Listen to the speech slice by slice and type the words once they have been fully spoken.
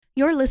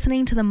You're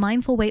listening to the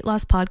Mindful Weight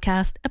Loss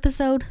Podcast,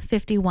 episode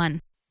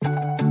 51.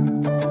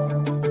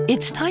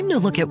 It's time to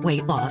look at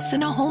weight loss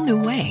in a whole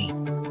new way.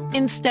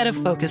 Instead of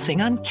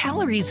focusing on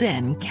calories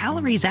in,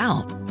 calories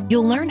out,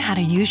 you'll learn how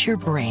to use your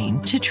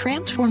brain to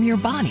transform your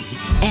body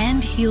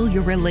and heal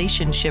your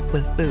relationship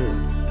with food.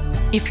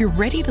 If you're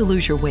ready to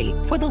lose your weight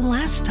for the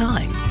last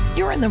time,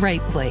 you're in the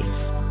right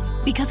place.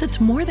 Because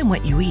it's more than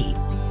what you eat.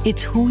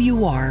 It's who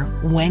you are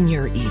when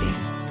you're eating.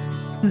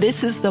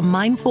 This is the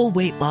Mindful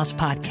Weight Loss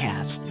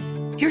Podcast.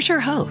 Here's your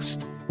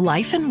host,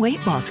 life and weight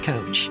loss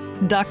coach,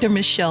 Dr.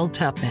 Michelle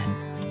Tupman.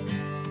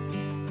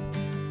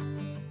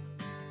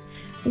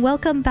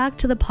 Welcome back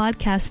to the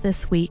podcast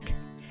this week.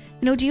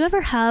 Do you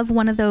ever have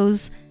one of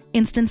those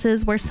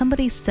instances where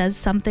somebody says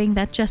something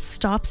that just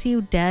stops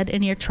you dead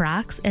in your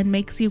tracks and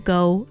makes you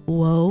go,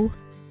 whoa?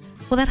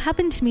 Well, that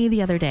happened to me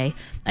the other day.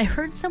 I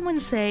heard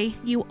someone say,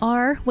 you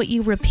are what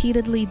you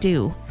repeatedly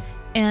do.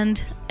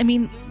 And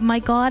my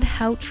God,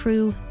 how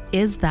true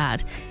is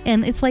that?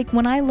 And it's like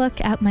when I look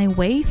at my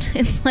weight,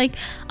 it's like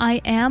I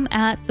am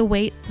at the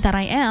weight that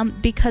I am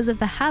because of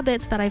the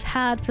habits that I've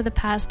had for the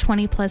past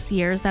 20 plus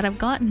years that have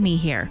gotten me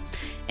here.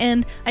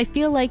 And I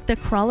feel like the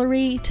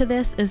corollary to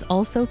this is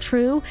also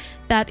true,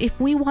 that if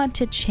we want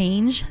to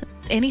change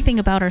anything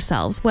about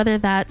ourselves, whether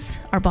that's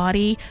our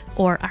body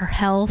or our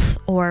health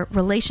or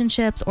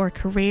relationships or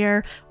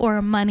career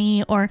or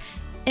money or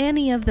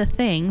any of the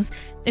things,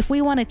 if we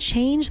want to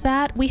change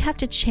that, we have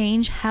to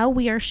change how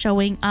we are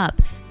showing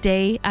up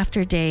day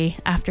after day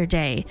after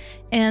day.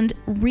 And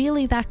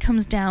really that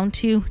comes down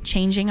to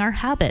changing our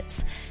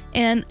habits.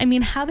 And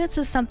habits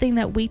is something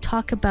that we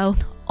talk about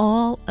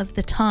all of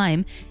the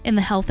time in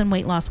the health and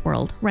weight loss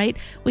world, right?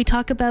 We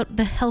talk about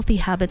the healthy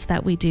habits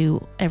that we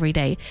do every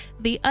day,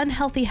 the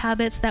unhealthy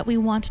habits that we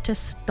want to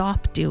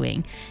stop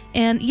doing.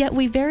 And yet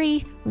we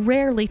very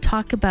rarely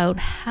talk about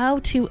how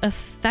to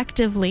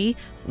effectively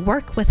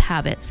work with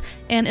habits.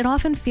 And it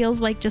often feels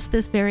like just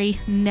this very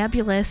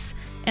nebulous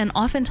and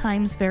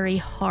oftentimes very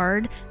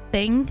hard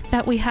thing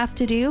that we have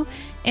to do.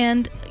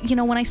 And,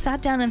 when I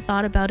sat down and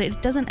thought about it,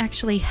 it doesn't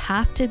actually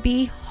have to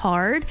be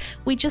hard.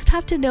 We just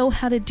have to know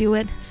how to do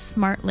it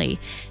smartly.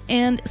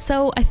 And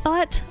so I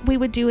thought we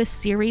would do a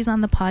series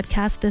on the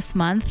podcast this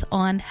month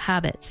on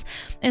habits.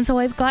 And so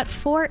I've got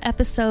 4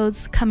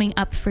 episodes coming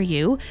up for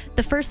you.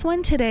 The first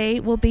one today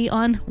will be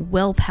on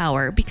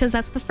willpower, because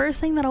that's the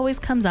first thing that always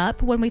comes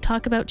up when we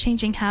talk about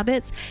changing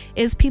habits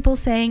is people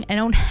saying, I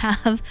don't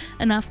have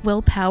enough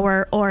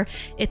willpower, or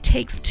it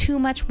takes too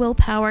much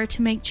willpower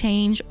to make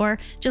change, or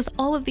just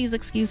all of these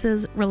excuses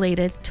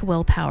related to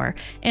willpower.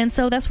 And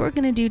so that's what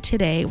we're going to do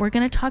today. We're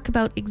going to talk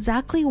about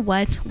exactly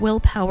what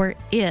willpower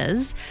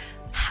is,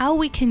 how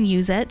we can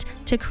use it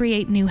to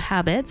create new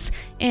habits,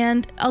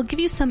 and I'll give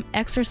you some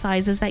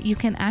exercises that you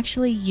can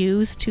actually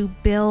use to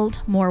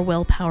build more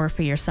willpower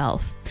for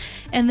yourself.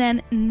 And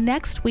then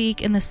next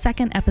week, in the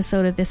second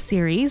episode of this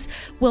series,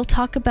 we'll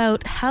talk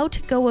about how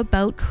to go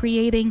about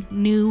creating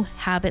new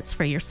habits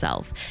for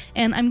yourself.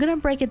 And I'm going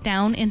to break it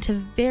down into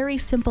very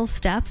simple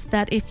steps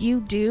that if you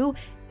do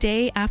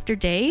day after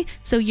day,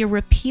 so you're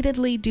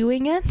repeatedly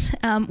doing it,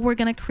 we're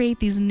going to create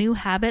these new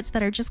habits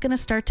that are just going to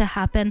start to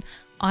happen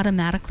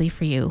automatically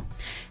for you.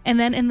 And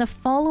then in the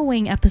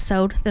following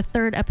episode, the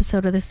third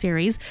episode of the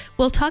series,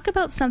 we'll talk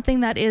about something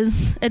that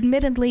is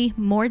admittedly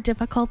more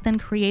difficult than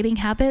creating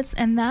habits,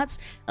 and that's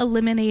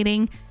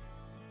eliminating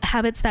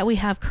habits that we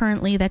have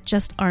currently that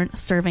just aren't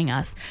serving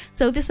us.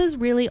 So this is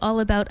really all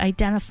about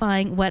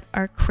identifying what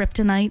our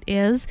kryptonite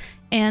is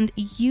and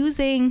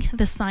using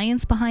the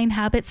science behind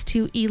habits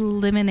to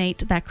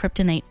eliminate that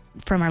kryptonite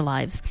from our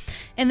lives.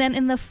 And then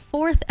in the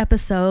fourth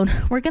episode,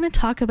 we're going to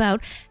talk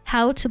about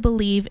how to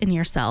believe in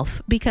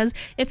yourself. Because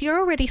if you're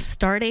already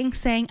starting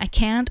saying, I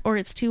can't, or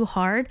it's too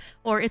hard,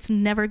 or it's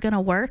never going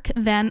to work,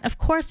 then of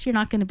course you're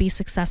not going to be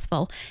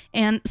successful.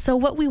 And so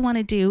what we want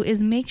to do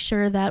is make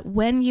sure that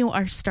when you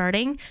are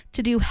starting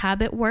to do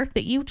habit work,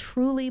 that you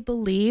truly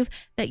believe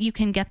that you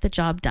can get the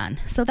job done.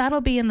 So that'll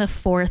be in the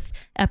fourth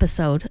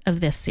episode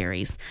of this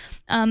series.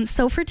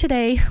 So for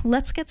today,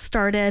 let's get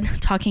started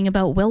talking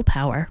about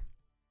willpower.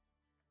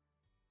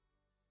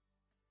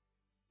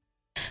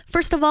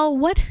 First of all,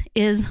 what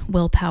is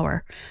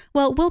willpower?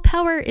 Well,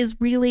 willpower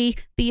is really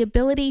the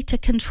ability to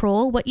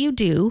control what you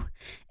do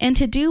and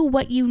to do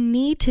what you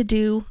need to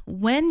do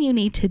when you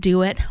need to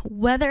do it,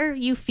 whether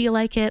you feel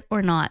like it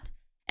or not.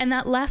 And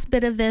that last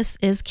bit of this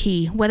is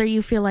key, whether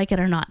you feel like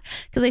it or not.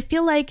 Because I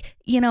feel like,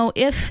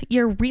 if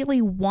you're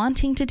really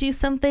wanting to do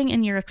something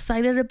and you're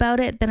excited about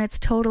it, then it's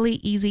totally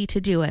easy to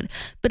do it.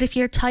 But if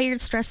you're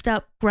tired, stressed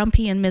out,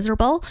 grumpy, and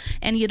miserable,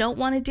 and you don't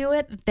want to do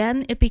it,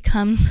 then it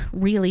becomes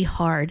really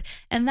hard.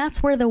 And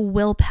that's where the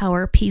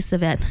willpower piece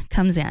of it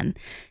comes in.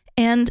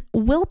 And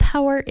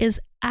willpower is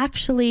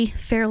actually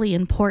fairly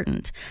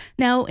important.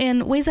 Now,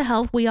 in Ways of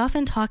Health, we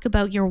often talk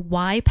about your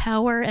why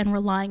power and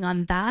relying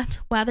on that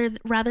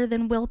rather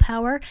than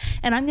willpower.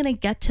 And I'm going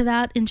to get to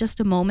that in just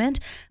a moment.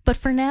 But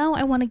for now,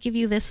 I want to give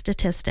you this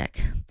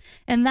statistic.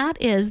 And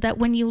that is that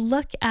when you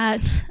look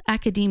at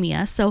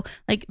academia, so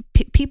like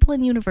people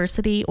in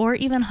university or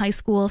even high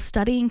school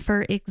studying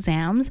for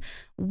exams,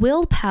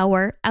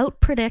 willpower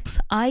outpredicts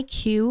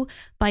IQ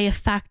by a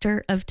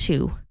factor of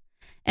 2.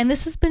 And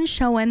this has been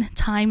shown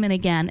time and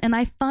again. And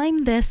I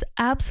find this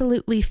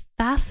absolutely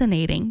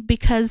fascinating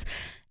because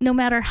no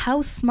matter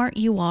how smart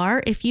you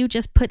are, if you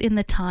just put in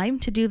the time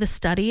to do the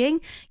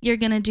studying, you're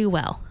going to do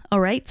well. All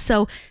right.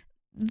 So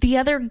the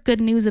other good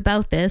news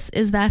about this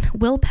is that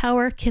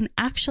willpower can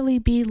actually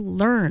be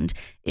learned.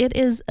 It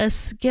is a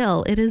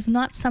skill. It is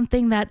not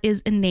something that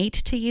is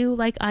innate to you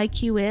like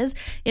IQ is.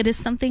 It is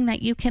something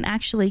that you can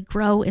actually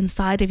grow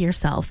inside of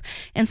yourself.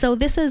 And so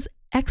this is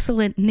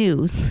excellent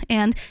news.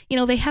 And,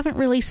 they haven't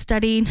really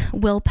studied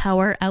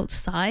willpower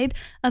outside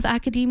of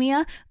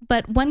academia,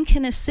 but one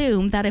can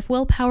assume that if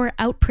willpower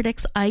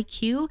outpredicts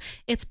IQ,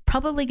 it's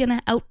probably going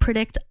to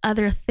outpredict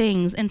other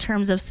things in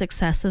terms of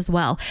success as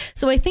well.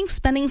 So I think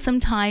spending some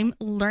time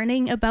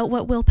learning about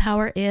what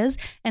willpower is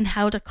and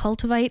how to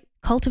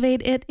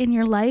cultivate it in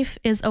your life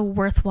is a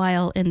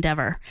worthwhile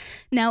endeavor.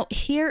 Now,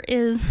 here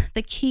is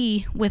the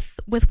key with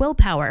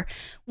willpower.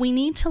 We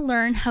need to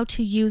learn how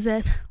to use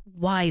it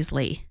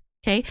wisely.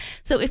 Okay,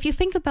 so if you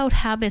think about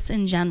habits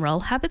in general,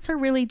 habits are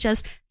really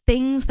just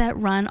things that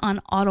run on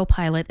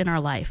autopilot in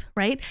our life,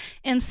 right?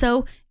 And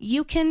so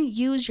you can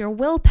use your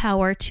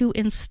willpower to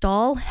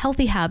install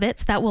healthy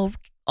habits that will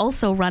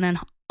also run on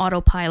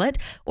autopilot,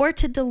 or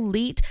to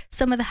delete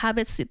some of the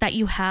habits that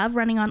you have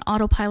running on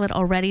autopilot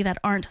already that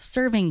aren't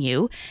serving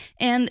you.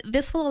 And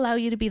this will allow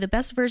you to be the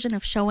best version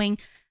of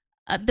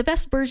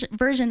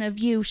version of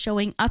you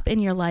showing up in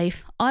your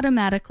life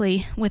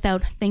automatically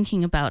without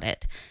thinking about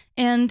it.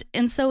 And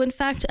so, in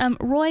fact,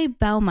 Roy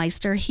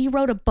Baumeister, he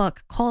wrote a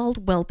book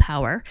called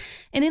Willpower.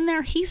 And in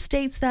there, he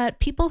states that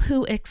people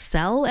who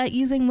excel at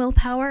using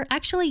willpower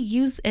actually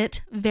use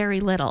it very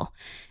little.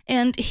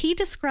 And he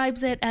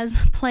describes it as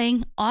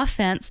playing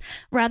offense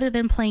rather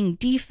than playing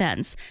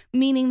defense,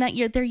 meaning that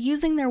they're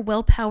using their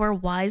willpower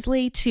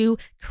wisely to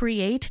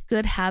create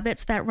good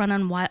habits that run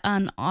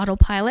on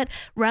autopilot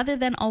rather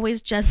than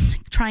always just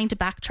trying to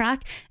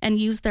backtrack and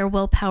use their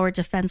willpower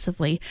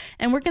defensively.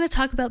 And we're going to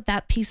talk about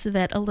that piece of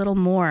it a little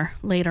more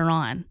later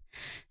on.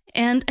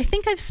 And I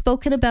think I've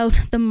spoken about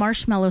the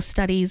marshmallow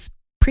studies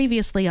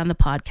previously on the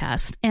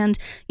podcast. And,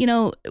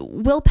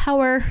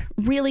 willpower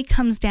really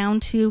comes down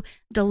to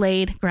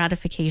delayed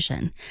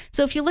gratification.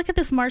 So if you look at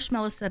this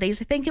marshmallow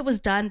studies, I think it was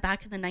done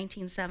back in the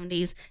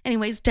 1970s,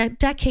 anyways,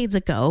 decades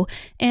ago.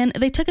 And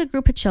they took a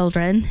group of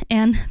children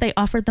and they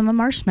offered them a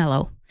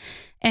marshmallow.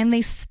 And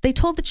they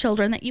told the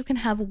children that you can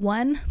have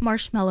one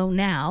marshmallow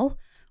now,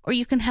 or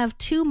you can have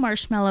 2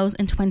 marshmallows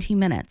in 20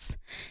 minutes.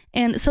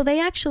 And so they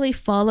actually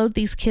followed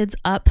these kids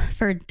up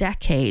for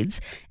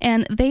decades,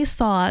 and they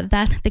saw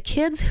that the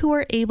kids who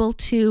were able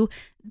to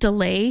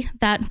delay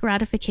that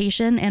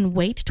gratification and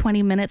wait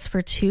 20 minutes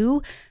for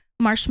 2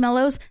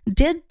 marshmallows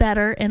did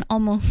better in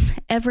almost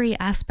every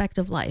aspect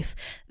of life.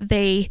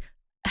 They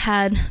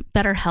had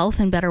better health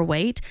and better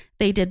weight.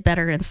 They did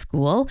better in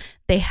school.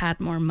 They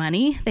had more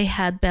money. They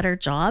had better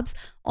jobs,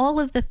 all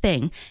of the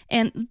thing.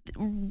 And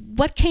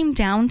what came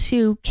down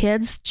to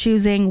kids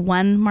choosing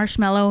 1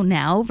 marshmallow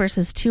now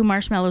versus 2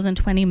 marshmallows in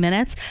 20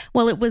 minutes?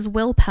 Well, it was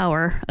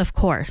willpower, of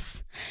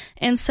course.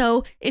 And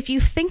so if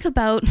you think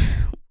about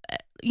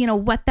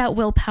what that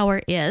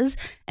willpower is,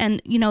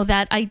 and,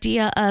 that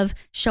idea of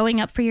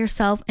showing up for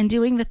yourself and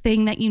doing the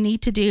thing that you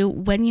need to do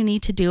when you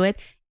need to do it,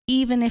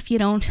 even if you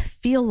don't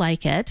feel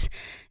like it,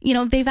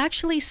 they've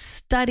actually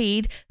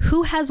studied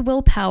who has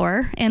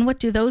willpower and what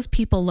do those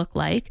people look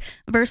like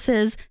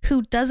versus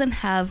who doesn't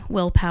have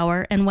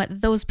willpower and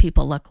what those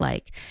people look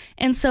like.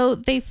 And so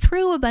they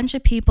threw a bunch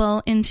of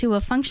people into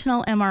a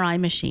functional MRI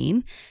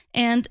machine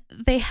and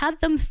they had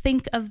them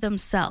think of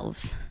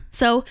themselves.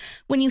 So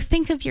when you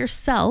think of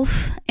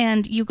yourself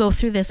and you go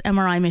through this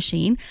MRI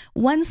machine,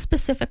 one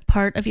specific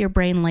part of your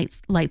brain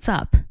lights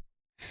up.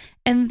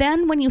 And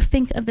then when you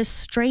think of a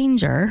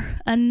stranger,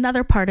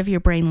 another part of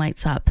your brain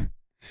lights up.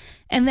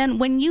 And then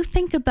when you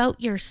think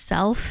about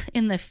yourself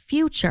in the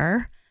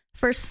future,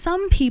 for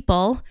some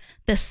people,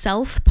 the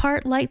self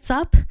part lights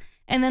up.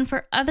 And then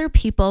for other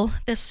people,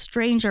 the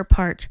stranger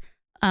part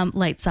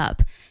lights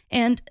up.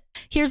 And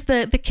here's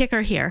the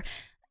kicker here.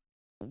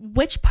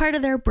 Which part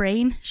of their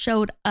brain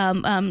showed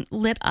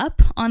lit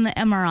up on the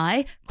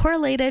MRI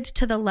correlated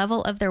to the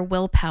level of their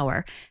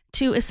willpower,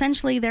 to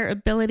essentially their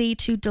ability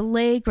to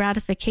delay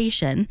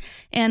gratification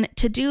and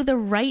to do the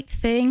right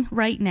thing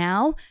right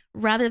now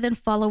rather than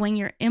following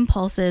your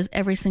impulses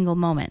every single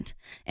moment.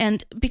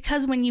 And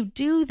because when you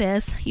do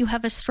this, you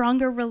have a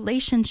stronger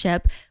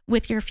relationship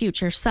with your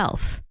future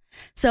self.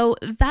 So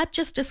that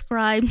just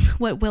describes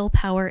what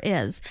willpower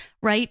is,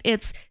 right?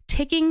 It's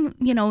taking,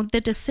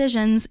 the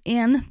decisions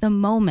in the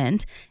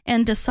moment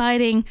and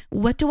deciding,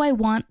 what do I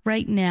want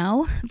right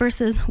now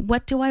versus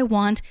what do I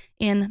want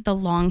in the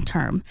long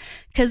term?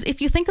 Because if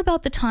you think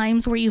about the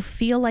times where you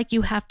feel like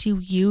you have to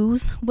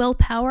use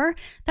willpower,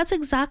 that's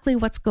exactly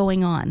what's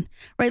going on,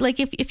 right? Like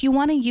if you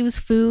want to use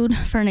food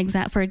for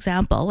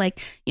example,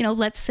 like,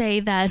 let's say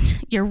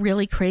that you're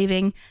really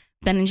craving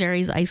Ben &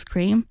 Jerry's ice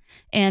cream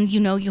and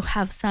you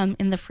have some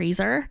in the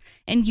freezer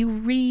and you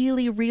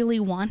really, really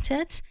want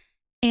it.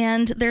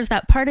 And there's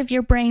that part of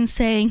your brain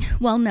saying,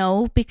 well,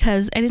 no,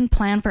 because I didn't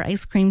plan for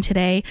ice cream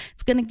today.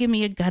 It's going to give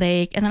me a gut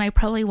ache and then I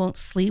probably won't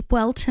sleep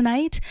well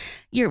tonight.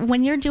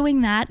 When you're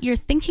doing that, you're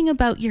thinking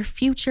about your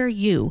future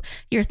you.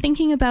 You're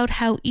thinking about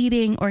how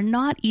eating or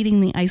not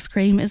eating the ice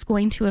cream is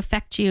going to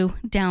affect you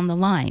down the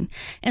line.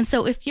 And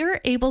so if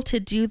you're able to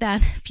do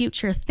that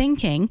future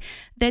thinking,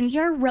 then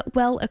you're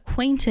well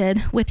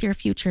acquainted with your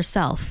future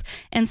self.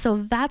 And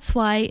so that's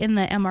why in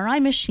the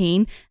MRI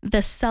machine,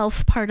 the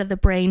self part of the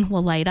brain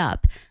will light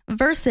up.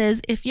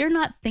 Versus if you're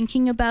not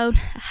thinking about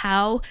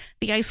how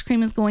the ice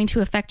cream is going to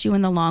affect you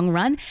in the long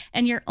run,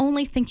 and you're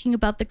only thinking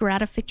about the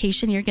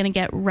gratification you're going to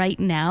get right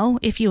now,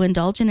 if you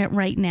indulge in it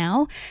right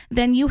now,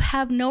 then you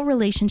have no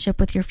relationship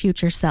with your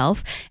future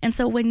self. And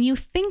so when you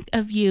think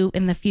of you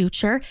in the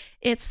future,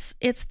 it's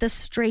the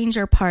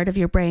stranger part of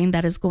your brain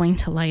that is going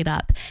to light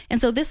up. And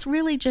so this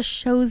really just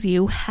shows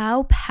you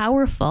how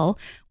powerful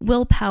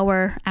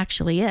willpower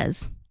actually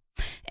is.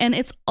 And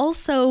it's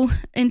also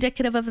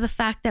indicative of the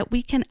fact that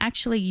we can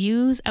actually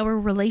use our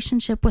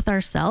relationship with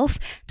ourselves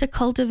to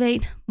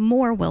cultivate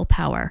more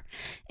willpower.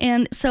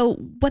 And so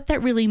what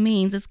that really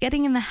means is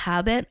getting in the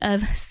habit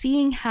of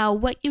seeing how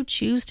what you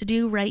choose to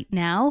do right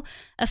now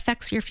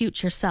affects your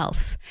future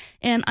self.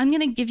 And I'm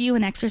going to give you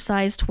an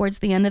exercise towards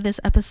the end of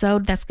this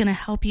episode that's going to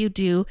help you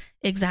do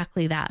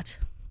exactly that.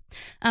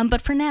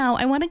 But for now,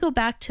 I want to go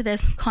back to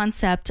this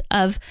concept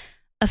of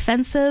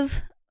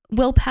offensive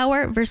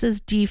willpower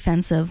versus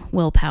defensive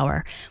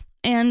willpower.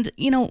 And,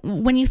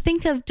 when you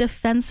think of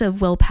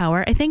defensive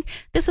willpower, I think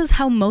this is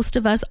how most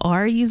of us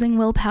are using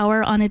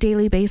willpower on a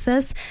daily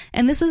basis.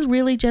 And this is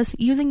really just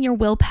using your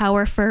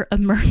willpower for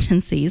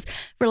emergencies,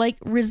 for like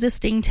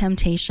resisting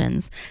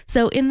temptations.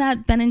 So in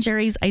that Ben &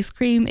 Jerry's ice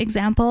cream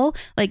example,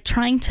 like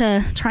trying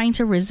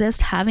to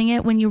resist having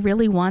it when you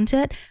really want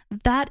it,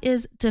 that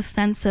is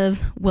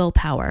defensive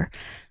willpower.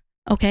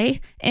 Okay.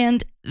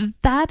 And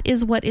that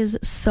is what is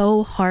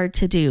so hard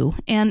to do.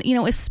 And,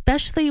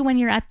 especially when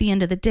you're at the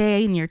end of the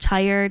day and you're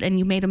tired and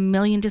you made a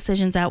million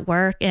decisions at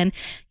work and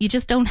you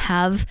just don't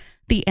have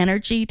the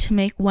energy to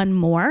make one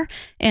more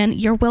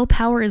and your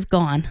willpower is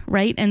gone,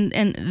 right? And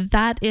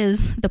that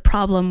is the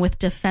problem with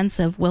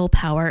defensive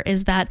willpower,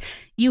 is that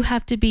you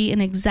have to be in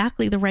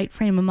exactly the right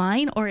frame of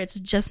mind or it's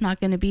just not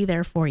going to be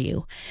there for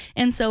you.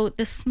 And so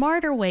the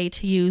smarter way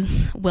to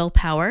use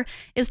willpower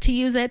is to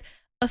use it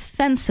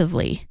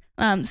offensively.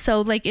 So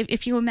like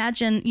if you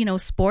imagine,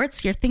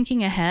 sports, you're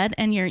thinking ahead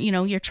and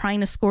you're trying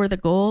to score the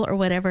goal or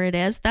whatever it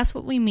is. That's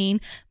what we mean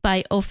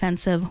by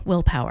offensive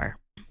willpower.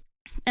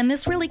 And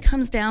this really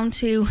comes down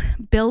to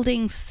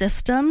building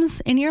systems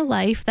in your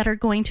life that are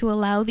going to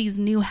allow these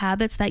new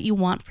habits that you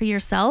want for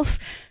yourself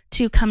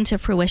to come to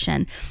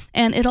fruition.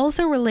 And it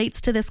also relates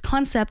to this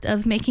concept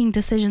of making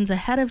decisions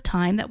ahead of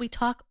time that we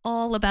talk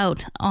all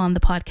about on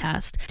the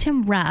podcast.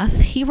 Tim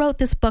Rath, he wrote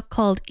this book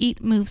called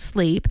Eat, Move,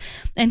 Sleep,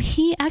 and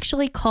he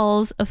actually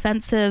calls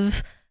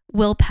offensive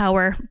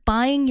willpower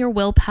buying your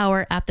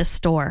willpower at the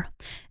store.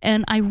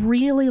 And I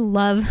really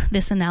love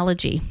this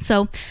analogy.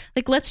 So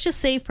like, let's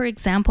just say, for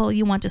example,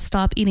 you want to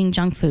stop eating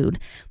junk food.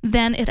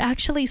 Then it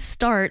actually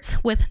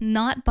starts with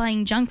not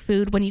buying junk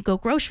food when you go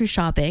grocery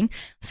shopping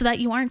so that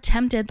you aren't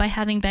tempted by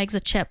having bags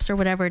of chips or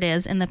whatever it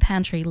is in the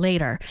pantry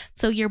later.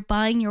 So you're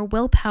buying your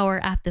willpower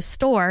at the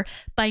store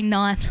by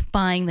not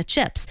buying the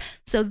chips.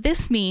 So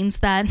this means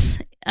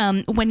that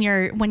when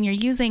you're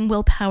using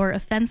willpower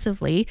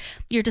offensively,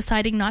 you're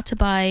deciding not to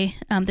buy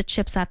the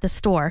chips at the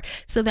store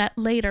so that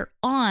later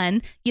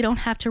on you don't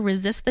have to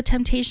resist the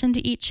temptation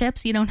to eat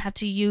chips. You don't have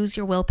to use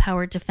your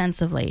willpower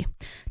defensively.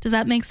 Does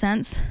that make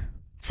sense?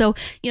 So,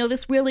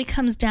 this really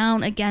comes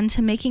down again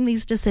to making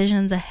these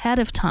decisions ahead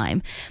of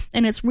time.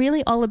 And it's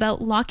really all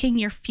about locking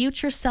your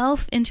future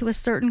self into a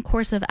certain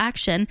course of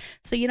action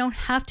so you don't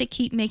have to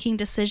keep making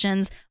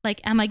decisions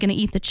like, am I going to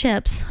eat the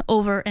chips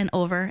over and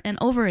over and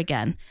over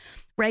again?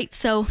 Right?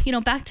 So,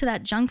 back to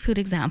that junk food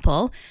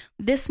example,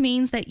 this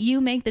means that you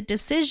make the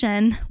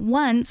decision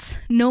once,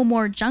 no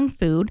more junk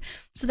food,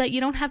 so that you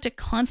don't have to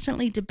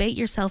constantly debate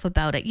yourself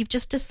about it. You've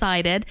just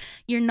decided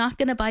you're not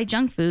going to buy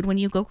junk food when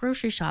you go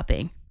grocery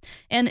shopping.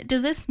 And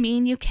does this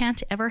mean you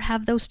can't ever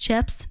have those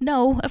chips?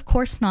 No, of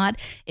course not.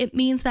 It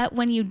means that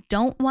when you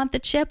don't want the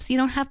chips, you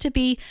don't have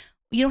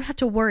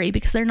to worry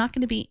because they're not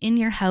going to be in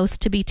your house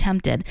to be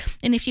tempted.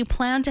 And if you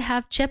plan to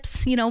have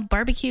chips,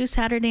 barbecue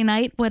Saturday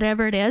night,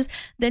 whatever it is,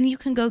 then you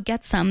can go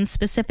get some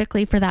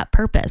specifically for that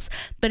purpose.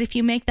 But if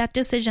you make that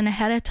decision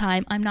ahead of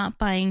time, I'm not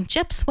buying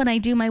chips when I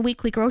do my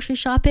weekly grocery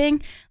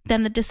shopping,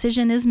 then the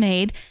decision is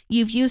made.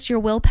 You've used your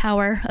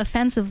willpower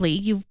offensively.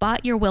 You've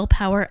bought your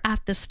willpower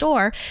at the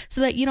store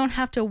so that you don't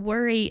have to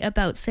worry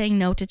about saying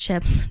no to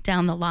chips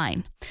down the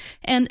line.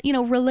 And,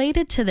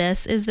 related to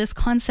this is this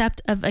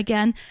concept of,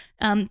 again,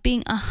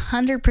 being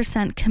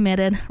 100%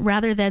 committed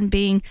rather than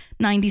being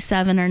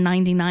 97 or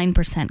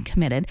 99%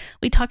 committed.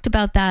 We talked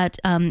about that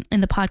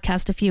in the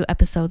podcast a few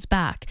episodes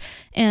back.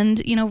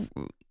 And,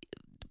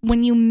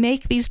 when you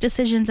make these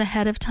decisions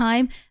ahead of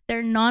time,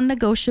 they're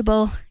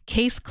non-negotiable,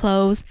 case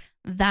closed,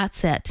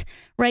 that's it,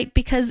 right?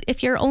 Because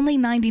if you're only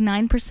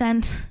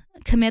 99%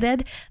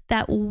 committed,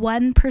 that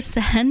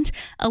 1%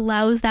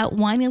 allows that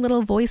whiny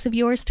little voice of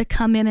yours to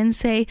come in and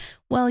say,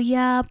 well,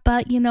 yeah,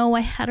 but I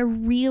had a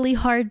really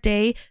hard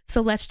day,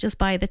 so let's just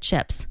buy the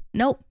chips.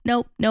 Nope.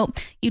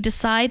 You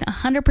decide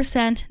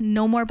 100%,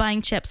 no more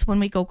buying chips when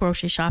we go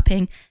grocery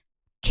shopping.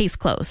 Case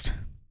closed.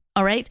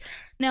 All right.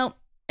 Now,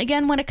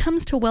 again, when it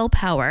comes to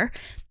willpower,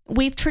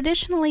 we've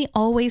traditionally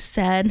always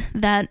said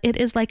that it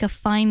is like a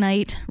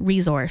finite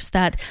resource,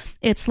 that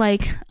it's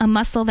like a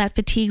muscle that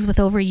fatigues with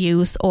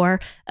overuse or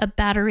a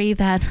battery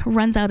that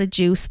runs out of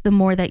juice the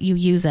more that you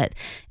use it.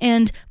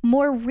 And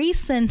more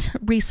recent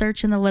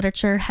research in the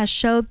literature has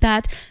showed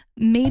that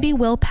maybe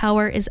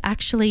willpower is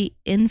actually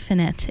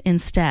infinite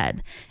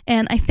instead.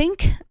 And I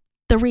think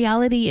the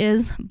reality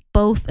is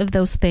both of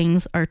those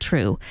things are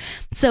true.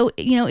 So,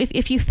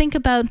 if you think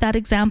about that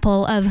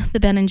example of the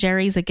Ben &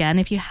 Jerry's again,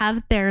 if you have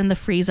it there in the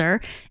freezer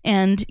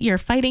and you're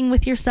fighting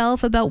with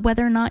yourself about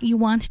whether or not you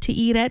want to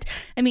eat it,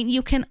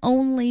 you can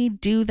only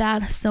do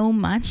that so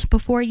much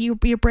before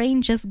your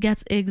brain just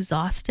gets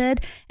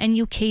exhausted and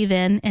you cave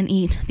in and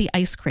eat the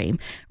ice cream,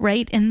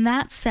 right? In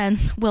that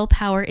sense,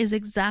 willpower is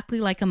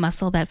exactly like a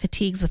muscle that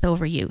fatigues with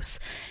overuse.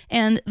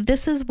 And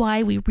this is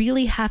why we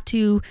really have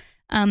to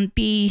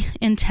be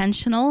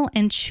intentional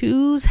and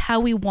choose how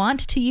we want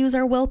to use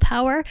our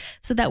willpower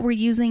so that we're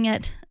using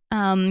it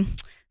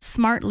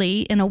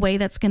smartly in a way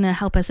that's going to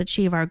help us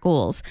achieve our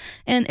goals.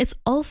 And it's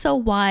also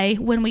why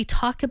when we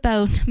talk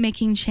about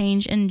making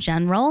change in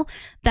general,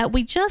 that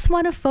we just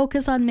want to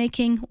focus on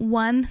making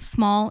one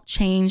small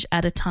change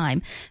at a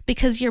time,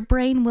 because your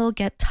brain will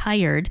get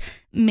tired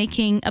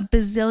making a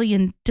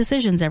bazillion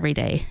decisions every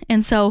day.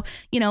 And so,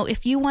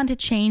 if you want to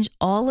change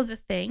all of the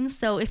things,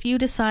 so if you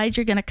decide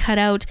you're going to cut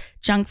out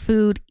junk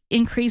food,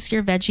 increase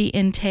your veggie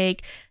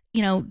intake,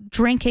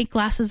 drink 8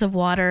 glasses of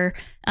water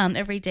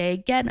every day,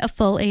 get a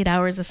full 8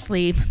 hours of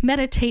sleep,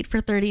 meditate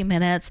for 30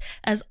 minutes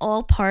as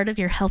all part of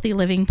your healthy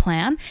living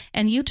plan,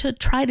 and you to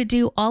try to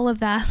do all of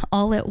that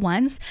all at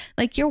once,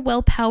 like your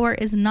willpower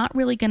is not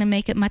really going to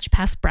make it much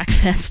past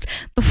breakfast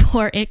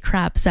before it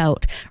craps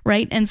out,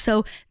 right? And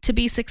so to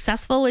be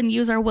successful and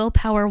use our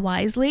willpower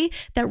wisely,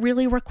 that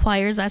really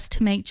requires us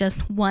to make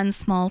just one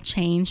small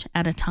change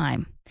at a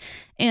time.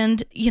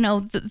 And,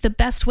 the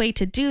best way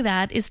to do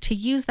that is to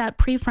use that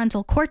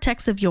prefrontal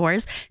cortex of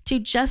yours to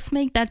just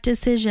make that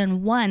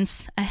decision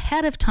once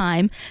ahead of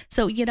time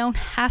so you don't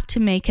have to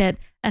make it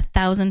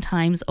 1,000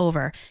 times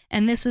over.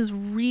 And this is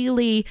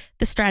really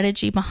the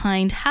strategy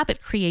behind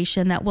habit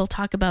creation that we'll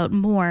talk about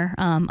more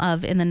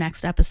of in the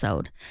next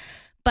episode.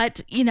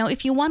 But,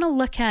 if you want to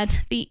look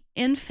at the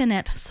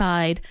infinite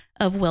side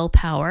of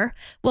willpower,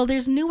 well,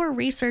 there's newer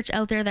research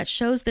out there that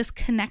shows this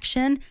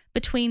connection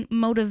between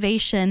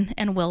motivation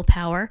and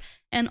willpower,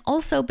 and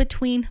also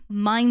between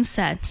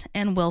mindset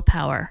and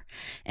willpower.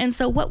 And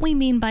so what we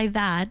mean by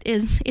that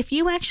is if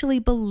you actually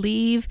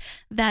believe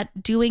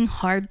that doing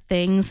hard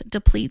things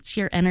depletes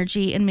your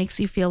energy and makes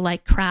you feel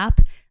like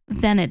crap,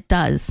 then it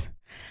does.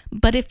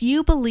 But if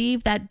you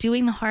believe that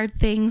doing the hard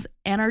things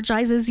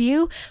energizes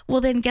you,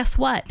 well, then guess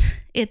what?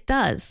 It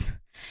does.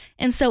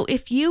 And so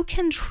if you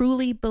can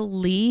truly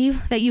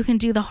believe that you can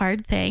do the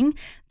hard thing,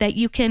 that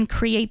you can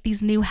create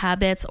these new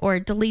habits or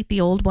delete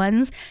the old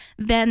ones,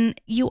 then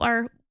you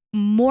are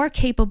more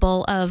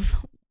capable of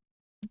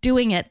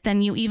doing it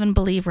than you even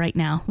believe right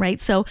now,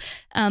 right? So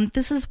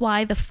this is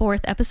why the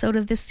 4th episode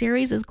of this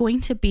series is going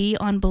to be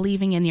on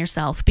believing in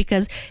yourself,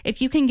 because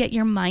if you can get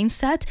your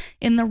mindset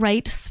in the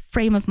right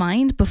frame of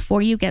mind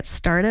before you get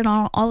started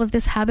on all of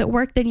this habit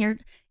work, then you're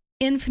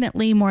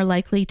infinitely more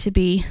likely to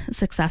be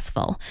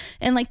successful.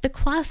 And like the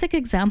classic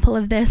example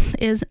of this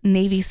is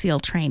Navy SEAL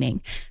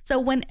training. So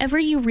whenever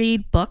you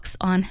read books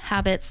on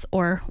habits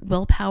or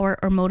willpower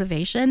or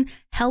motivation,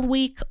 Hell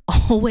Week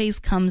always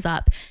comes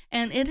up.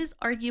 And it is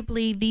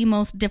arguably the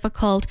most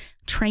difficult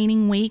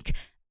training week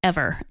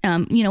ever.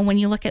 When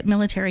you look at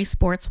military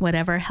sports,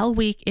 whatever, Hell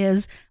Week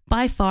is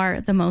by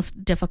far the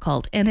most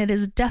difficult. And it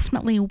is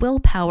definitely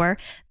willpower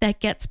that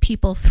gets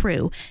people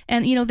through.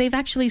 And, they've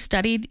actually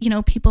studied,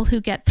 people who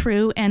get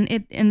through,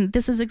 and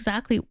this is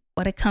exactly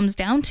what it comes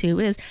down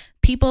to is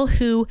people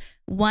who,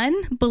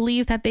 1,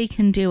 believe that they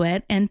can do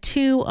it, and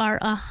 2, are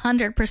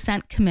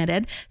 100%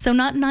 committed. So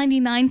not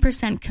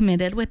 99%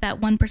 committed with that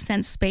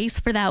 1% space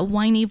for that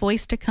whiny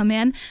voice to come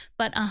in,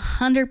 but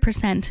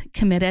 100%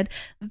 committed.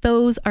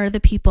 Those are the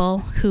people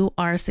who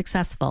are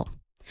successful.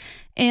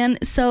 And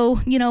so,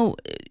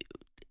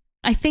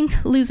 I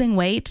think losing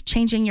weight,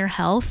 changing your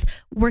health,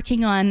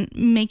 working on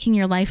making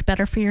your life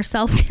better for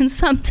yourself can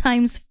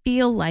sometimes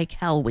feel like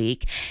hell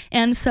week.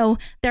 And so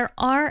there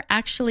are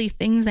actually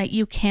things that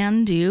you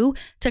can do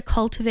to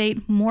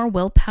cultivate more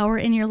willpower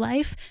in your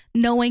life,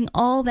 knowing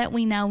all that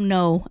we now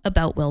know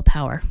about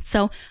willpower.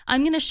 So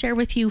I'm going to share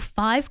with you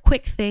 5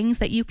 quick things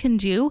that you can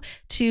do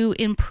to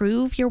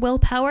improve your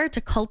willpower,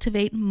 to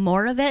cultivate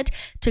more of it,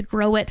 to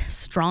grow it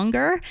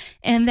stronger.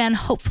 And then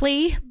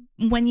hopefully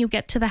when you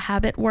get to the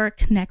habit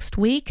work next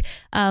week,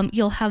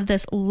 you'll have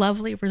this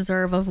lovely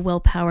reserve of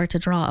willpower to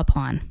draw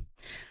upon.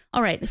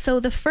 All right,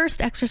 so the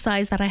first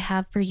exercise that I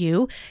have for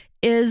you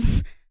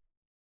is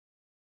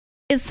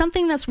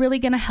something that's really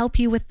going to help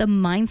you with the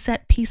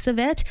mindset piece of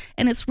it.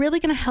 And it's really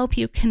going to help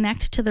you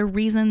connect to the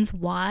reasons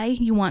why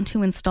you want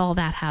to install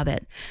that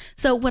habit.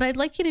 So what I'd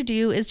like you to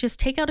do is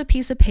just take out a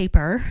piece of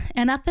paper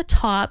and at the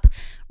top,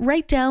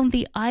 write down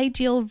the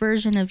ideal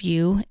version of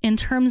you in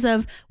terms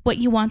of what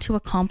you want to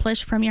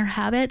accomplish from your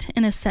habit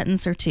in a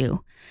sentence or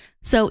two.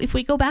 So if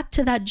we go back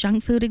to that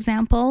junk food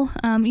example,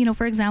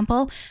 for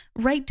example,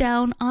 write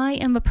down, I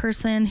am a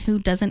person who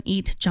doesn't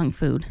eat junk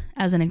food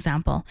as an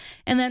example,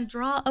 and then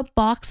draw a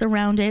box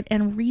around it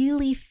and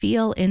really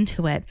feel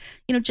into it.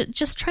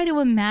 Just try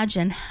to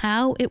imagine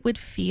how it would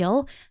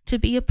feel to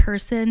be a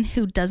person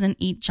who doesn't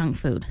eat junk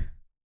food.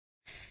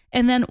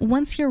 And then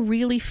once you're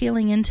really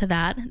feeling into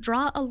that,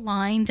 draw a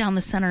line down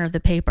the center of the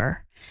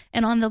paper.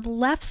 And on the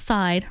left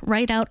side,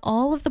 write out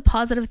all of the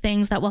positive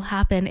things that will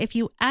happen if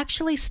you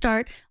actually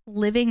start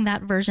living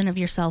that version of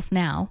yourself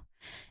now.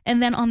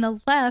 And then on the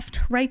left,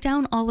 write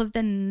down all of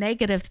the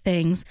negative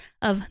things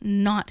of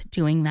not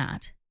doing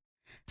that.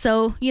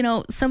 So,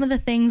 some of the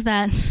things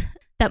that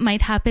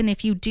might happen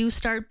if you do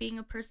start being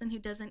a person who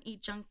doesn't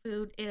eat junk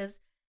food is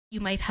you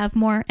might have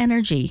more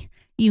energy.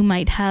 You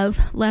might have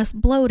less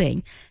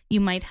bloating.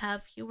 You might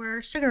have fewer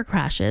sugar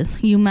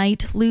crashes. You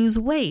might lose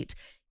weight.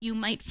 You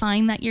might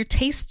find that your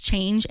tastes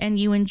change and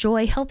you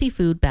enjoy healthy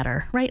food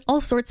better, right? All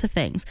sorts of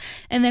things.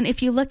 And then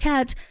if you look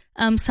at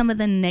some of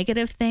the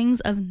negative things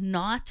of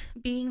not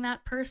being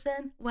that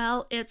person,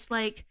 well, it's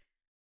like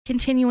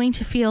continuing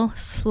to feel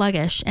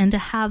sluggish and to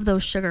have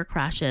those sugar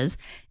crashes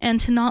and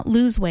to not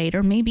lose weight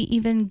or maybe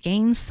even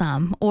gain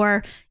some,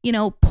 or,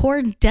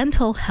 poor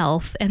dental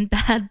health and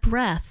bad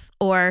breath,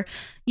 or,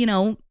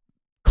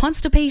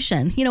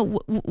 constipation,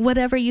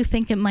 whatever you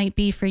think it might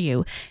be for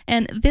you.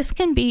 And this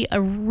can be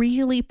a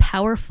really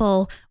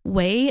powerful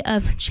way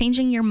of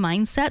changing your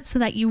mindset so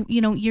that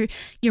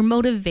your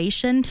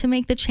motivation to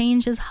make the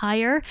change is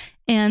higher.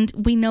 And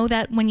we know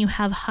that when you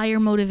have higher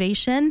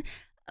motivation,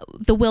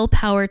 the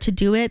willpower to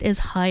do it is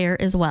higher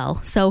as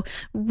well. So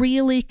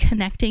really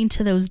connecting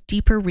to those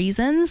deeper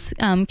reasons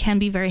can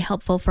be very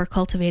helpful for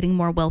cultivating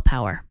more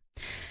willpower.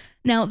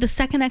 Now, the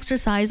second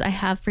exercise I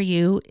have for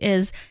you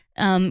is,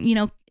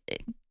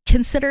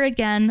 consider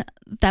again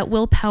that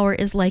willpower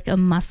is like a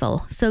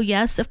muscle. So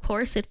yes, of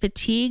course, it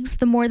fatigues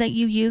the more that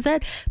you use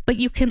it, but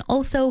you can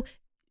also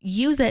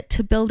use it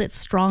to build it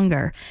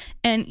stronger.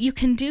 And you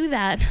can do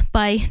that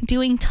by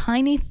doing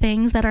tiny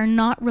things that are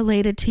not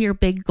related to your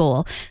big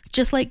goal. It's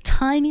just like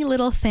tiny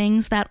little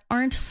things that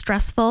aren't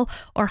stressful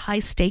or high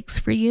stakes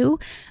for you,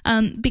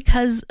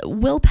 because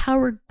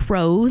willpower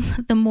grows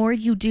the more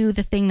you do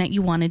the thing that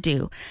you want to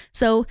do.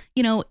 So,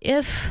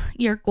 if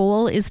your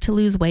goal is to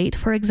lose weight,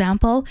 for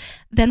example,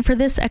 then for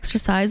this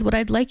exercise, what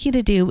I'd like you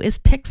to do is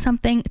pick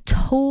something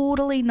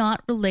totally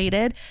not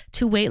related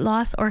to weight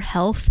loss or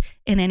health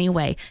in any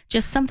way.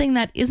 Just something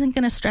that isn't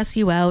going to stress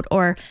you out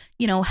or,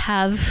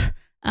 have,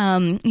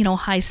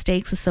 high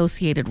stakes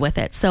associated with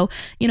it. So,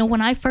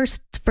 when I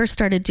first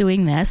started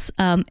doing this,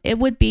 it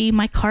would be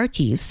my car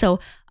keys. So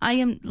I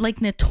am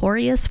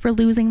notorious for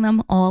losing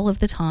them all of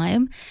the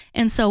time.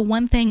 And so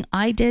one thing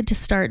I did to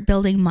start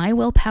building my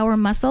willpower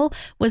muscle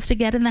was to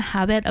get in the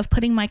habit of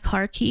putting my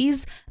car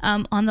keys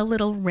on the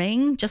little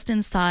ring just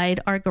inside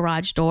our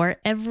garage door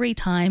every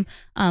time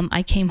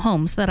I came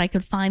home so that I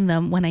could find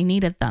them when I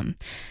needed them.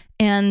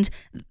 And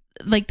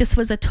this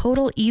was a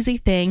total easy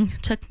thing,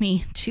 took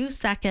me 2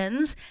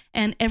 seconds.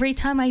 And every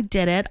time I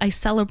did it, I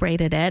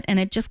celebrated it. And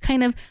it just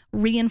kind of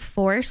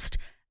reinforced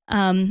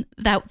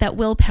that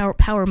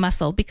willpower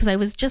muscle, because I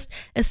was just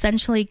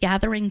essentially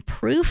gathering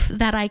proof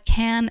that I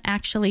can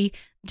actually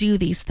do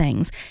these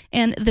things.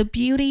 And the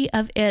beauty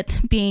of it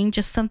being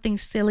just something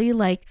silly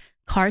like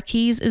car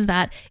keys is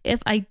that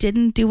if I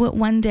didn't do it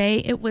one day,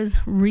 it was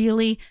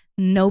really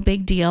no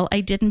big deal.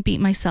 I didn't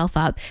beat myself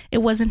up. It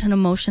wasn't an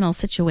emotional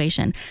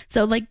situation.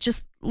 So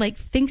just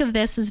think of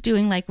this as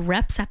doing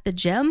reps at the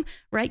gym,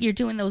 right? You're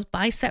doing those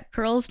bicep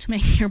curls to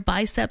make your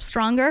biceps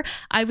stronger.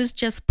 I was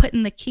just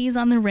putting the keys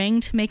on the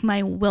ring to make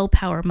my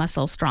willpower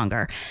muscle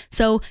stronger.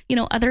 So,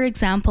 other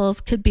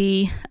examples could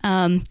be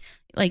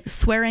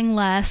swearing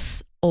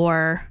less,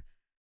 or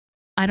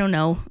I don't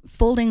know,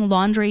 folding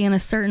laundry in a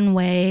certain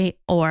way,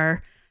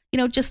 or,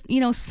 just,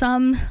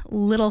 some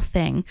little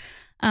thing.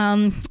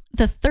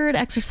 The third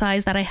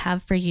exercise that I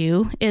have for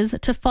you is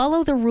to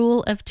follow the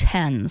rule of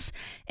tens.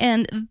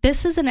 And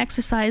this is an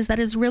exercise that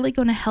is really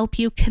going to help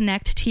you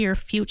connect to your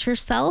future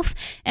self.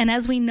 And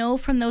as we know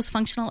from those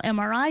functional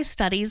MRI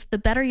studies, the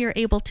better you're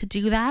able to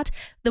do that,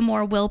 the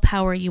more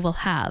willpower you will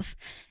have.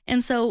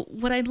 And so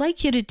what I'd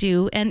like you to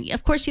do, and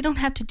of course you don't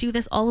have to do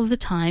this all of the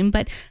time,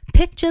 but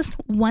pick just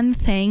one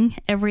thing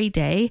every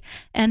day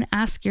and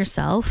ask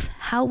yourself,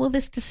 how will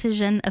this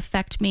decision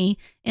affect me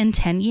in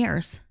 10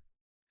 years?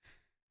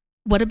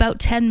 What about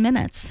 10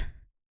 minutes,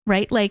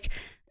 right? Like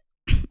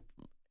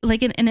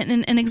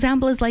an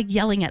example is like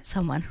yelling at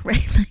someone,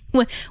 right?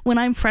 When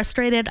I'm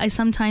frustrated, I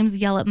sometimes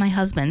yell at my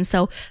husband.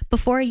 So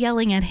before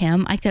yelling at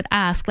him, I could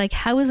ask, like,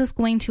 how is this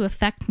going to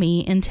affect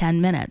me in 10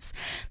 minutes?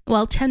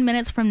 Well, 10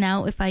 minutes from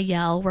now, if I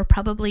yell, we're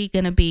probably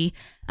going to be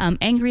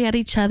angry at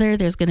each other.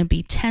 There's going to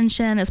be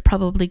tension. It's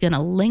probably going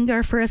to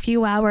linger for a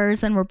few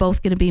hours, and we're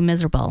both going to be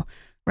miserable,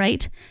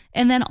 right?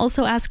 And then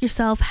also ask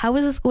yourself, how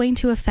is this going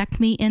to affect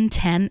me in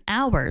 10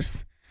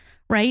 hours?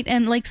 Right?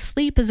 And like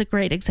sleep is a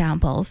great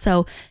example.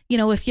 So,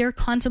 if you're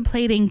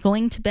contemplating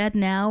going to bed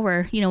now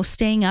or,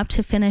 staying up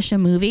to finish a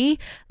movie,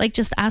 like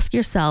just ask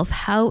yourself,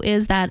 how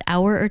is that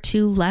hour or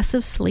two less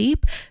of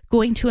sleep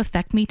going to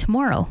affect me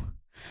tomorrow?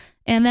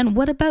 And then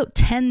what about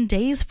 10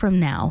 days from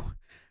now?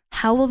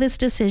 How will this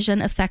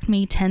decision affect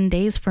me 10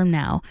 days from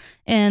now?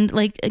 And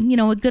a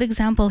good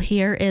example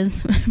here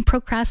is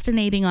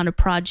procrastinating on a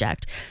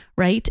project,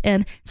 right?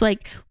 And it's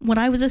like when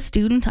I was a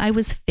student, I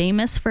was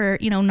famous for,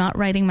 not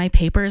writing my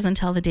papers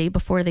until the day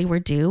before they were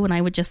due. And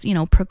I would just,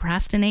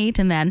 procrastinate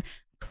and then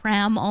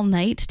cram all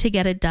night to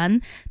get it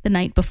done the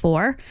night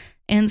before.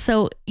 And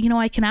so,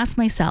 I can ask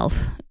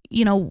myself,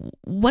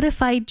 what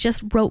if I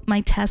just wrote my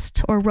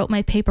test or wrote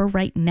my paper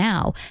right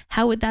now?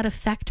 How would that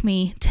affect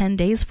me 10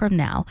 days from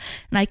now?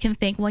 And I can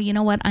think, well, you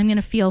know what? I'm going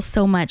to feel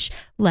so much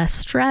less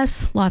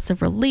stress, lots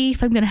of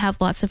relief. I'm going to have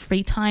lots of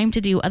free time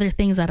to do other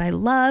things that I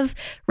love,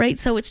 right?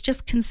 So it's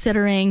just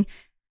considering,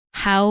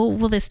 how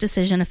will this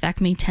decision affect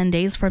me 10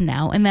 days from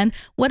now? And then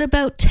what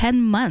about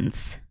 10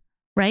 months,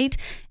 right?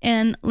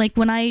 And like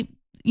when I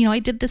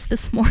did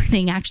this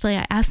morning, actually.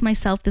 I asked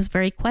myself this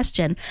very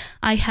question.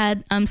 I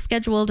had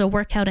scheduled a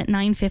workout at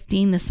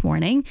 9:15 this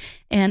morning,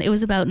 and it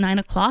was about 9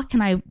 o'clock,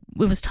 and it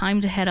was time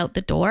to head out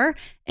the door,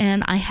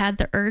 and I had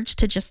the urge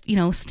to just,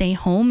 stay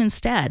home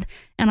instead.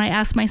 And I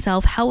asked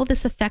myself, how will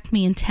this affect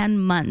me in 10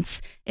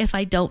 months if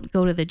I don't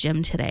go to the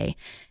gym today?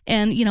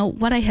 And,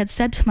 what I had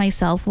said to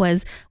myself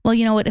was, well,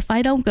 you know what, if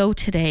I don't go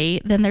today,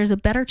 then there's a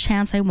better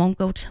chance I won't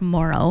go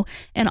tomorrow.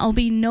 And I'll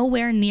be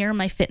nowhere near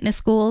my fitness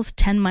goals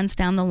 10 months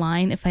down the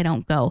line if I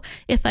don't go.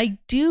 If I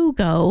do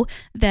go,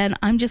 then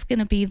I'm just going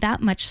to be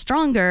that much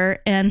stronger.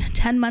 And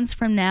 10 months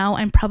from now,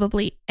 I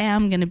probably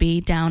am going to be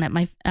down at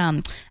my,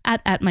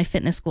 at my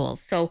fitness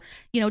goals. So,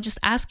 just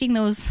asking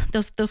those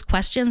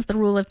questions, the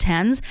rule of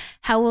tens,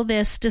 how will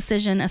this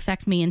decision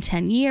affect me in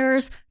 10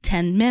 years,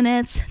 10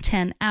 minutes,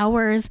 10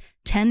 hours,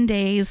 10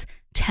 days,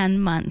 10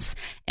 months?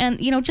 And,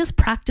 just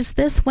practice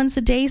this once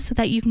a day so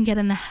that you can get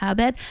in the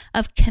habit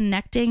of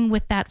connecting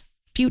with that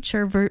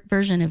future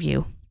version of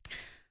you.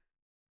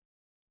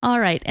 All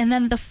right. And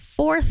then the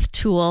fourth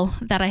tool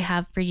that I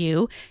have for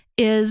you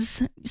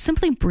is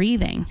simply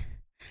breathing.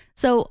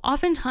 So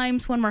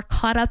oftentimes when we're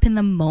caught up in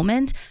the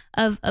moment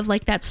of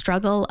like that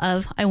struggle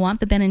of I want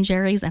the Ben &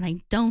 Jerry's and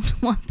I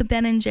don't want the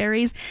Ben &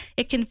 Jerry's,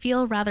 it can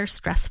feel rather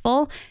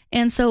stressful.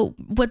 And so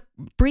what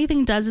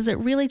breathing does is it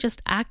really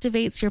just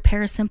activates your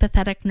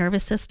parasympathetic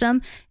nervous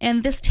system.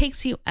 And this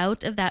takes you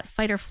out of that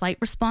fight or flight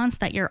response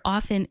that you're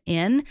often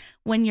in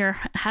when you're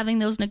having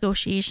those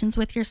negotiations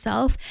with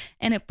yourself.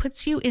 And it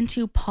puts you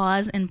into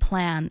pause and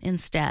plan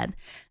instead.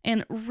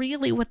 And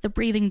really what the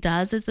breathing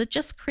does is it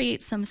just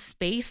creates some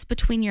space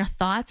between your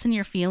thoughts and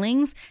your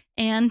feelings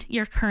and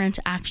your current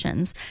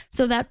actions.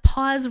 So that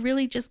pause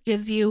really just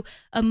gives you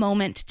a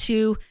moment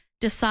to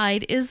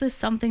decide, is this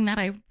something that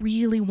I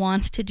really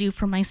want to do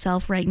for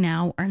myself right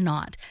now or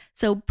not?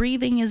 So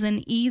breathing is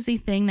an easy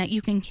thing that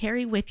you can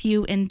carry with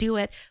you and do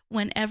it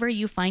whenever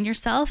you find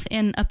yourself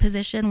in a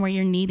position where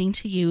you're needing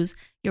to use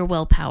your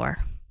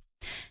willpower.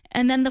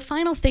 And then the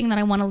final thing that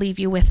I want to leave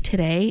you with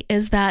today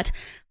is that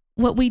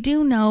what we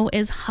do know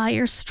is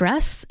higher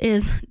stress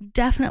is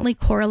definitely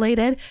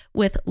correlated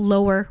with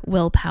lower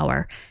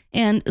willpower.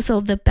 And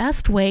so the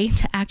best way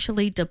to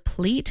actually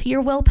deplete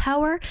your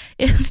willpower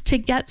is to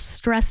get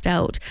stressed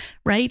out,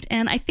 right?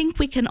 And I think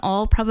we can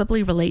all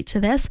probably relate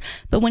to this,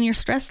 but when your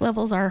stress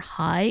levels are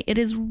high, it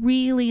is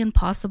really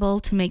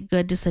impossible to make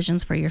good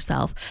decisions for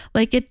yourself.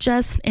 Like it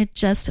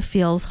just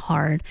feels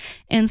hard.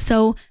 And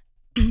so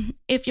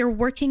if you're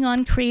working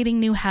on creating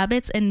new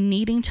habits and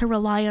needing to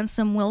rely on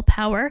some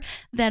willpower,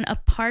 then a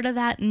part of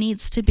that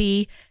needs to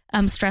be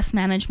stress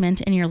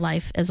management in your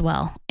life as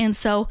well. And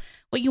so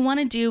what you want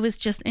to do is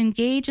just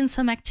engage in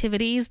some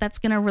activities that's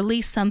going to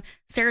release some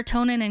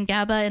serotonin and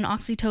GABA and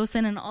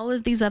oxytocin and all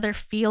of these other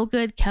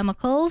feel-good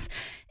chemicals.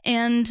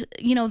 And,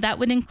 that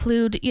would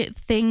include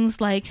things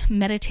like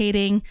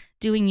meditating,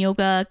 doing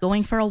yoga,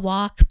 going for a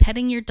walk,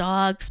 petting your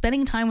dog,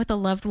 spending time with a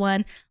loved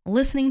one,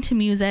 listening to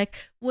music,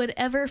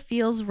 whatever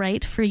feels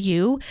right for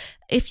you.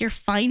 If you're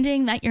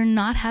finding that you're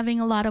not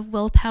having a lot of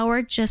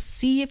willpower, just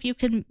see if you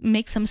can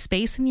make some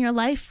space in your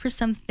life for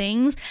some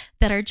things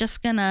that are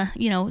just gonna,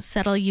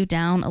 settle you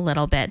down a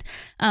little bit.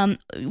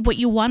 What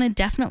you want to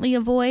definitely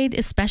avoid,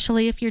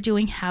 especially if you're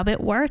doing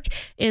habit work,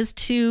 is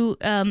to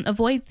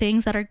avoid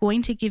things that are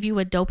going to give you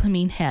a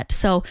dopamine hit.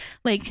 So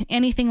like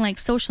anything like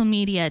social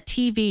media,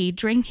 TV,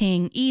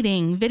 drinking,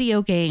 eating,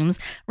 video games,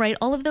 right?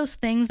 All of those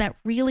things that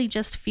really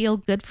just feel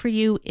good for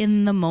you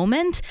in the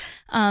moment.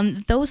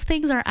 Those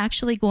things are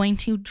actually going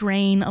to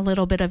drain a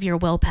little bit of your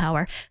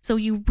willpower. So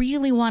you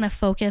really want to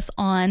focus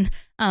on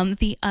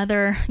the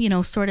other,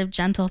 sort of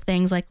gentle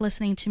things like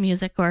listening to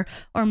music or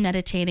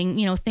meditating,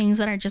 things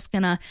that are just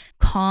going to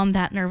calm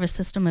that nervous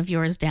system of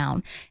yours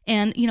down.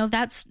 And,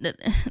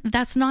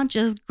 that's not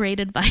just great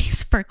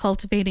advice for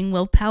cultivating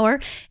willpower.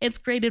 It's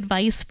great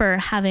advice for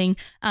having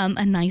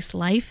a nice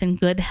life and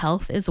good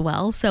health as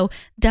well. So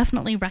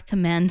definitely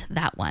recommend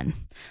that one.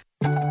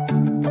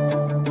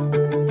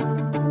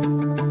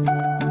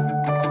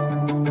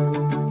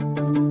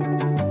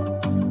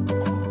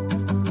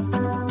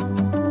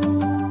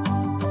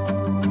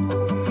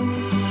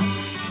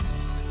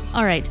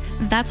 All right,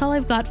 that's all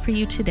I've got for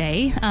you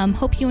today.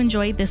 Hope you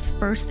enjoyed this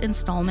first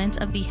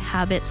installment of the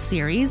Habits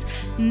series.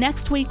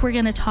 Next week, we're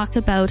going to talk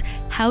about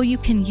how you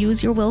can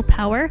use your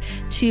willpower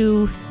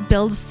to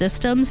build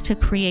systems to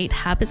create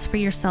habits for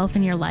yourself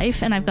in your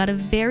life. And I've got a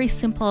very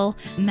simple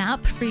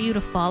map for you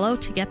to follow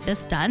to get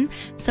this done.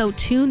 So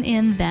tune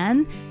in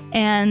then,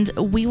 and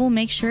we will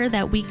make sure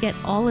that we get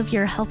all of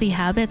your healthy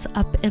habits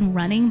up and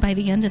running by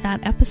the end of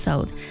that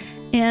episode.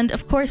 And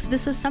of course,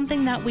 this is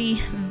something that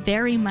we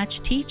very much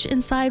teach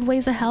inside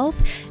Ways of Health.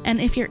 And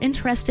if you're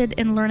interested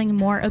in learning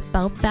more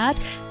about that,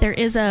 there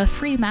is a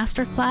free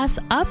masterclass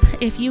up.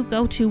 If you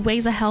go to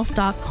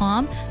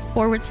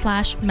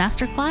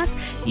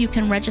waysofhealth.com/masterclass, you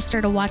can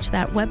register to watch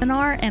that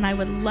webinar, and I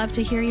would love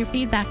to hear your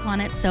feedback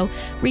on it. So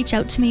reach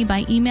out to me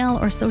by email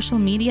or social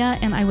media,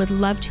 and I would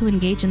love to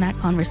engage in that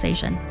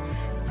conversation.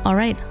 All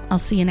right, I'll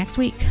see you next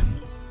week.